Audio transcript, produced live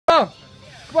go.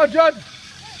 Come on, John.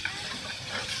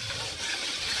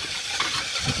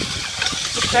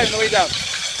 Put the tail on the way down.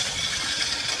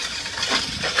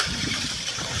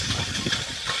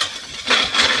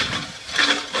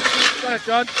 Got it,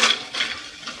 John.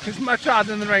 It's much harder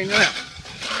than the rain, isn't it?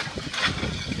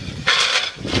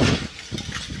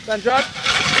 Done, John.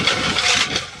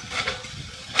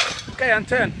 Okay, and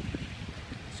turn.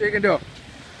 So you can do.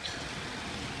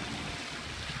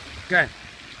 Okay.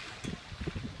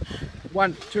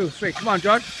 1, 2, 3. Come on,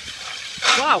 John.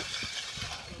 Wow.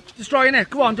 Destroying it.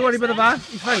 Come on, don't worry about the van.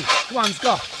 He's fine. Come on, let's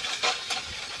go.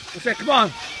 That's it. Come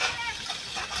on.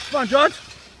 Come on, George.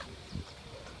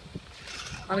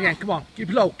 And again, come on.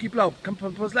 Keep low. Keep low. Come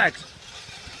on, put his legs.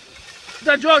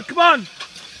 Done, George. Come on.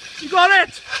 You got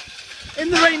it. In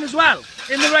the rain as well.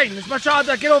 In the rain. It's much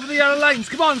harder. Get over the yellow lines.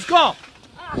 Come on, let's go.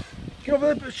 Get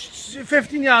over the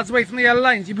 15 yards away from the yellow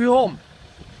lines. You'll be home.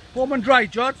 Home and dry,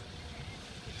 George.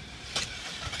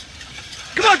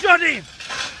 Come on, Jodie.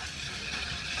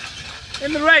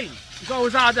 In the rain. It's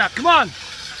always harder. Come on.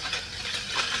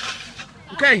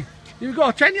 Okay. Here we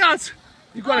go. 10 yards.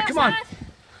 You've got it. Come on.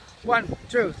 1,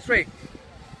 2, 3.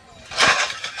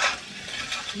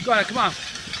 You got it. Come on.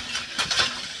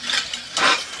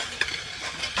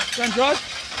 Done, George.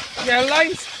 Yellow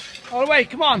lines. All the way.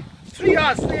 Come on. 3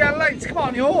 yards. 3 yellow lines. Come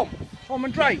on. You're home. Home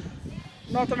and dry.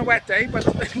 Not on a wet day, but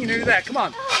you know you're there. Come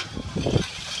on.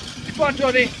 Come on,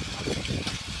 Jodie.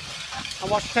 And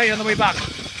watch the tail on the way back.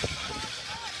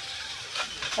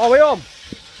 All the way home.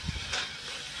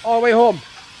 All the way home.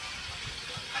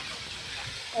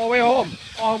 All the way home.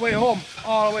 All the way home.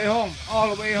 All the way home.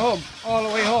 All the way home. All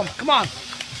the way home. Come on.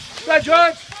 Good,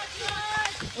 George.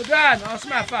 Well done.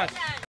 Awesome effort.